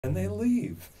and they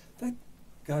leave. That,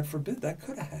 God forbid, that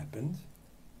could have happened.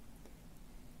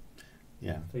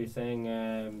 Yeah. So you're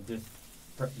saying just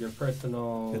your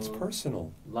personal It's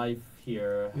personal. life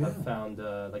here Yeah. have found,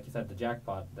 like you said, the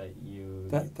jackpot that you.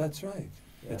 That's right.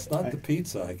 Yeah. It's not the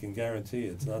pizza, I can guarantee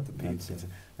it's not the Not pizza. pizza.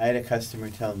 I had a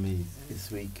customer tell me this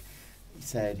week, he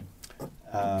said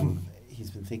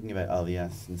he's been thinking about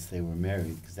Aliyah since they were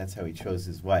married, because that's how he chose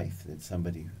his wife, that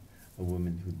somebody, a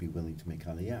woman who'd be willing to make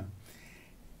Aliyah.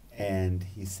 And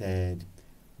he said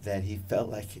that he felt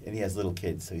like, and he has little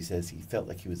kids, so he says he felt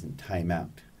like he was in timeout.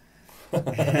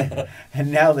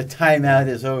 And now the timeout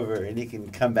is over, and he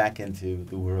can come back into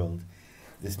the world,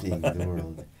 this being the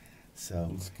world. So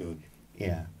That's good.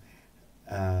 yeah,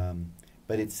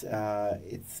 but it's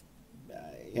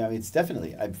you know, it's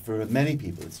definitely for many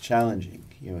people it's challenging.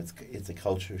 You know, it's a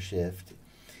culture shift.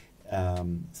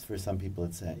 For some people,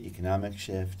 it's an economic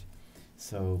shift.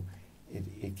 So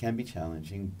it can be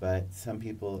challenging, but some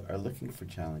people are looking for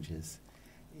challenges.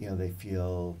 You know, they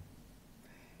feel.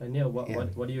 And Neil, what, Yeah.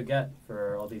 what do you get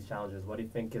for all these challenges? What do you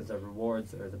think is the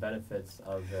rewards or the benefits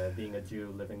of being a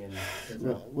Jew living in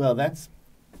Israel? Well, that's.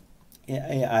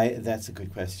 Yeah, that's a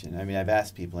good question. I mean, I've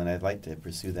asked people, and I'd like to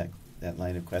pursue that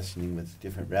line of questioning with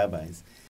different rabbis.